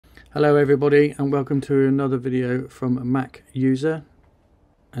Hello everybody, and welcome to another video from a Mac user.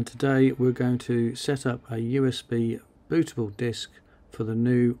 And today we're going to set up a USB bootable disk for the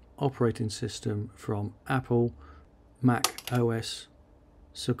new operating system from Apple, macOS,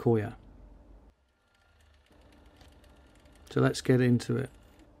 Sequoia. So let's get into it.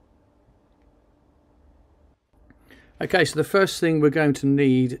 Okay, so the first thing we're going to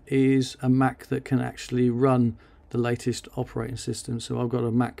need is a Mac that can actually run the latest operating system. So I've got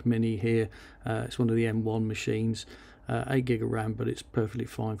a Mac Mini here. It's one of the M1 machines, 8 gig of RAM, but it's perfectly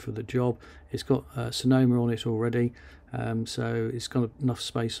fine for the job. It's got Sonoma on it already, so it's got enough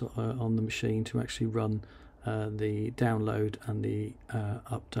space on the machine to actually run the download and the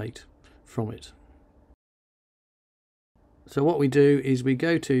update from it. So what we do is we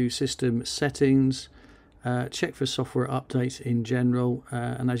go to System Settings, check for software updates in general,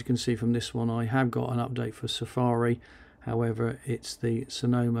 and as you can see from this one, I have got an update for Safari. However, it's the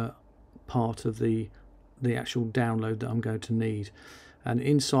Sonoma part of the actual download that I'm going to need. And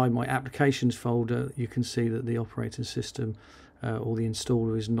inside my applications folder, you can see that the operating system or the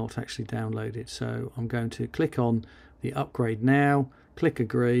installer is not actually downloaded. So I'm going to click on the upgrade now, click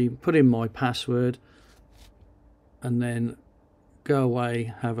agree, put in my password, and then go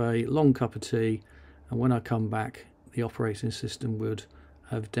away, have a long cup of tea, and when I come back the operating system would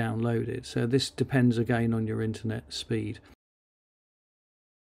have downloaded. So this depends again on your internet speed.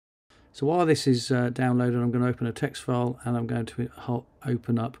 So while this is downloaded, I'm going to open a text file, and I'm going to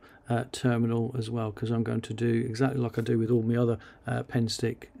open up Terminal as well, because I'm going to do exactly like I do with all my other pen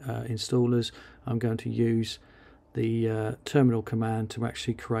stick installers. I'm going to use the Terminal command to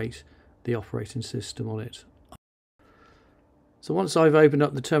actually create the operating system on it. So once I've opened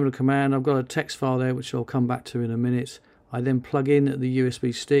up the terminal command, I've got a text file there which I'll come back to in a minute. I then plug in the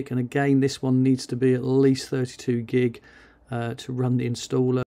USB stick, and again this one needs to be at least 32 gig to run the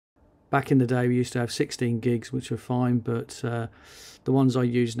installer. Back in the day we used to have 16 gigs, which were fine, but the ones I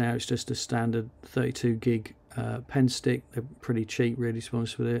use now, it's just a standard 32 gig pen stick. They're pretty cheap really, to be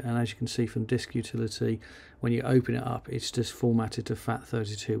honest with it, and as you can see from disk utility, when you open it up it's just formatted to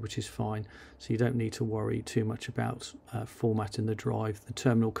FAT32, which is fine, so you don't need to worry too much about formatting the drive. The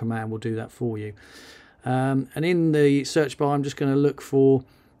terminal command will do that for you. And in the search bar I'm just going to look for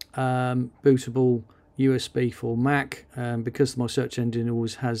bootable USB for Mac. Because my search engine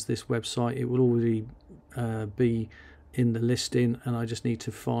always has this website, it will already be in the listing, and I just need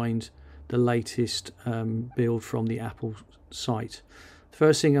to find the latest build from the Apple site. The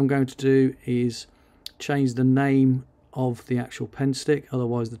first thing I'm going to do is change the name of the actual pen stick,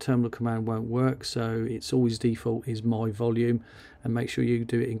 otherwise the terminal command won't work. So it's always default is MyVolume, and make sure you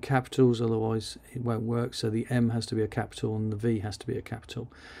do it in capitals, otherwise it won't work. So the M has to be a capital and the V has to be a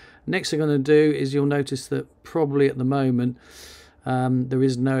capital. Next thing I'm going to do is, you'll notice that probably at the moment there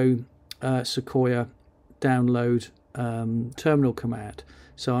is no Sequoia download terminal command.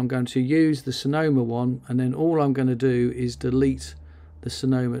 So I'm going to use the Sonoma one, and then all I'm going to do is delete the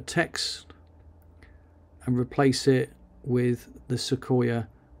Sonoma text and replace it with the Sequoia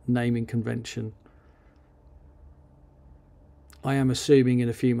naming convention. I am assuming in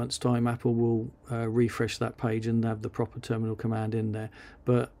a few months' time Apple will refresh that page and have the proper terminal command in there,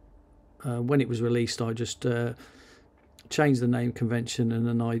 but when it was released I just changed the name convention, and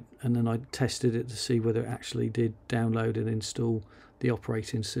then I tested it to see whether it actually did download and install the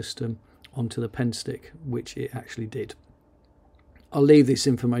operating system onto the pen stick, which it actually did. I'll leave this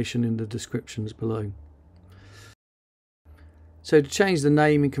information in the descriptions below. So to change the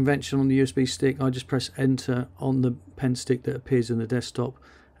naming convention on the USB stick, I just press enter on the pen stick that appears in the desktop,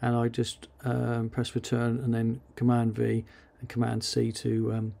 and I just press return and then Command V and Command C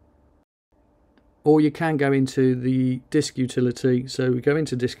to or you can go into the disk utility. So we go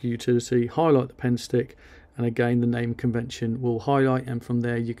into disk utility, highlight the pen stick, and again the name convention will highlight, and from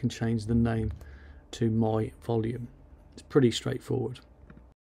there you can change the name to MyVolume. It's pretty straightforward.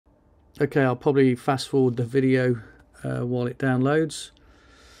 Okay, I'll probably fast forward the video while it downloads,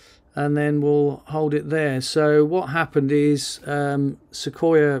 and then we'll hold it there. So what happened is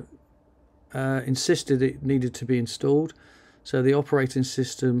Sequoia insisted it needed to be installed, so the operating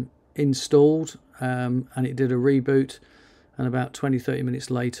system installed, and it did a reboot, and about 20-30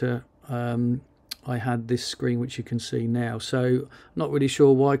 minutes later I had this screen which you can see now. So not really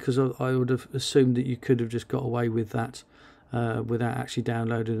sure why, because I would have assumed that you could have just got away with that without actually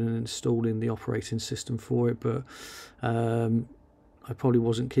downloading and installing the operating system for it, but I probably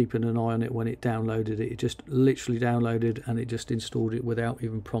wasn't keeping an eye on it when it downloaded it. It just literally downloaded and it just installed it without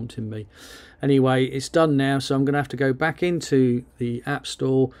even prompting me. Anyway, it's done now, so I'm going to have to go back into the App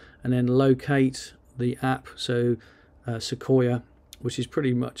Store and then locate the app, so Sequoia, which is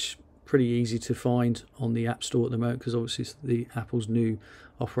pretty easy to find on the App Store at the moment, because obviously it's the Apple's new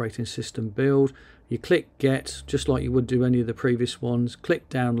operating system build. You click Get, just like you would do any of the previous ones, click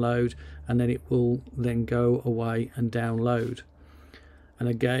Download, and then it will then go away and download. And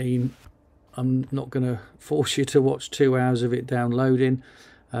again, I'm not going to force you to watch 2 hours of it downloading.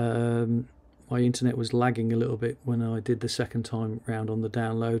 My internet was lagging a little bit when I did the second time round on the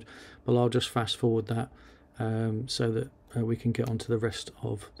download, but I'll just fast forward that so that we can get on to the rest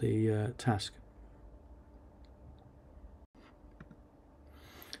of the task.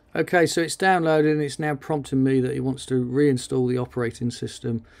 Okay, so it's downloaded and it's now prompting me that it wants to reinstall the operating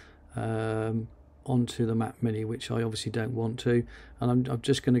system onto the Mac Mini, which I obviously don't want to. And I'm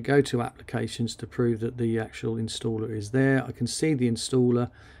just going to go to Applications to prove that the actual installer is there. I can see the installer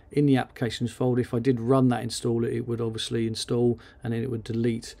in the Applications folder. If I did run that installer, it would obviously install, and then it would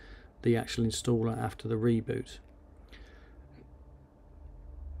delete the actual installer after the reboot.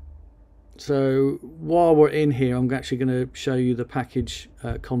 So while we're in here, I'm actually going to show you the package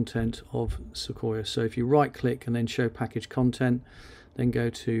content of Sequoia. So if you right click and then show package content, then go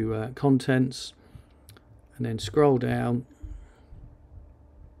to contents and then scroll down.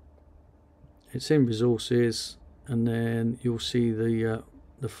 It's in resources, and then you'll see the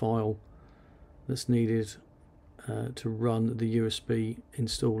file that's needed to run the USB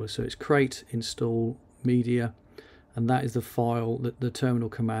installer. So it's createinstallmedia, and that is the file that the terminal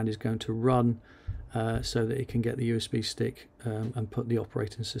command is going to run so that it can get the USB stick and put the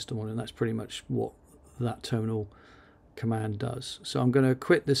operating system on, and that's pretty much what that terminal command does. So I'm going to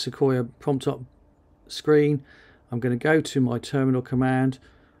quit the Sequoia prompt up screen. I'm going to go to my terminal command.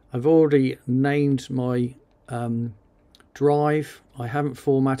 I've already named my drive. I haven't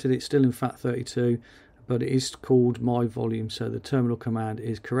formatted it, still in FAT32, but it is called MyVolume, so the terminal command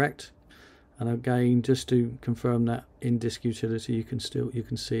is correct. And again, just to confirm that in disk utility, you can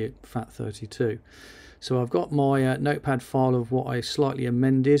see it FAT32. So I've got my notepad file of what I slightly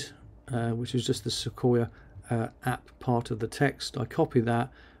amended, which is just the Sequoia app part of the text. I copy that,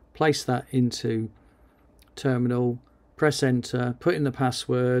 place that into terminal, press enter, put in the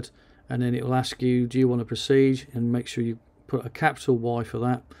password, and then it will ask you, do you want to proceed, and make sure you put a capital Y for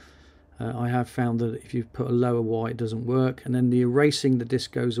that. I have found that if you put a lower Y, it doesn't work. And then the erasing the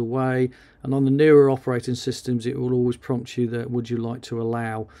disk goes away, and on the newer operating systems it will always prompt you that would you like to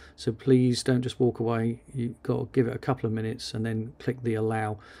allow. So please don't just walk away, you've got to give it a couple of minutes and then click the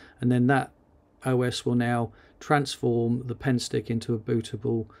allow, and then that OS will now transform the pen stick into a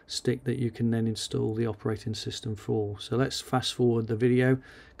bootable stick that you can then install the operating system for. So let's fast forward the video,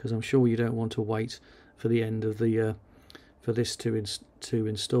 because I'm sure you don't want to wait for the end of the for this to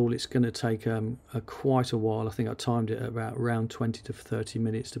install. It's going to take quite a while. I think I timed it at about around 20 to 30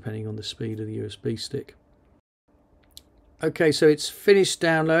 minutes depending on the speed of the USB stick. Okay, so it's finished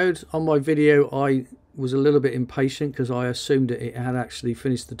download. On my video I was a little bit impatient because I assumed that it had actually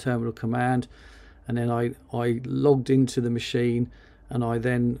finished the terminal command, and then I logged into the machine and I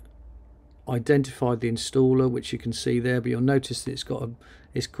then identified the installer, which you can see there, but you'll notice that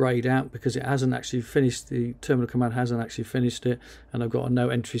it's grayed out because it hasn't actually finished, the terminal command hasn't actually finished it, and I've got a no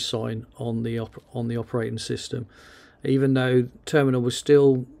entry sign on the operating system, even though terminal was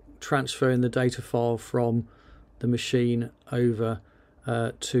still transferring the data file from the machine over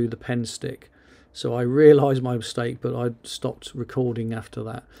to the pen stick. So I realized my mistake, but I stopped recording after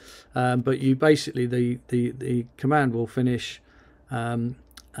that. But you basically, the command will finish and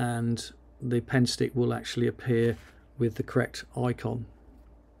the pen stick will actually appear with the correct icon.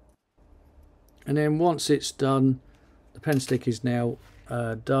 And then once it's done, the pen stick is now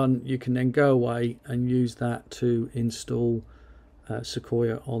done. You can then go away and use that to install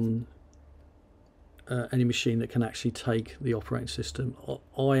Sequoia on any machine that can actually take the operating system.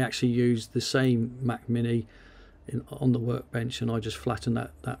 I actually used the same Mac Mini on the workbench, and I just flattened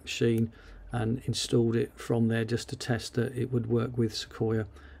that machine and installed it from there just to test that it would work with Sequoia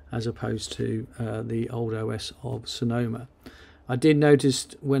as opposed to the old OS of Sonoma. I did notice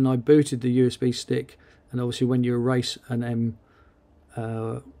when I booted the USB stick, and obviously when you erase when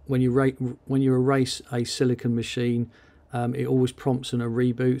you erase a silicon machine, it always prompts on a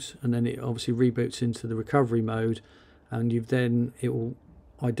reboot, and then it obviously reboots into the recovery mode, and it will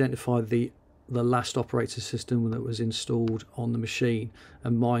identify the last operating system that was installed on the machine,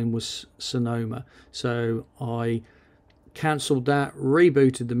 and mine was Sonoma. So I cancelled that,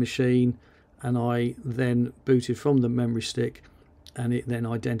 rebooted the machine, and I then booted from the memory stick, and it then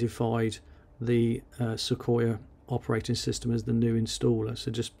identified the Sequoia operating system as the new installer.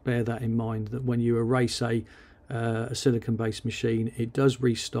 So just bear that in mind, that when you erase a a silicon-based machine, it does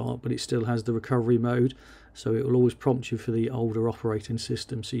restart, but it still has the recovery mode, so it will always prompt you for the older operating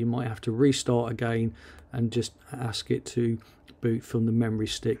system. So you might have to restart again and just ask it to boot from the memory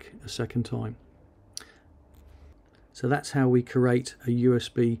stick a second time. So that's how we create a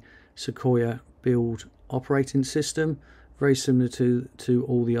USB Sequoia build operating system. Very similar to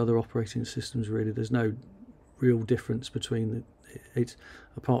all the other operating systems, really. There's no real difference between it,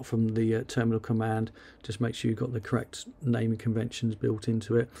 apart from the terminal command. Just make sure you've got the correct naming conventions built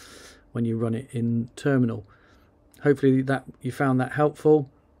into it when you run it in terminal. Hopefully that you found that helpful.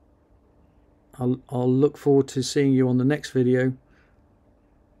 I'll look forward to seeing you on the next video,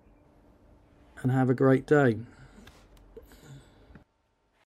 and have a great day.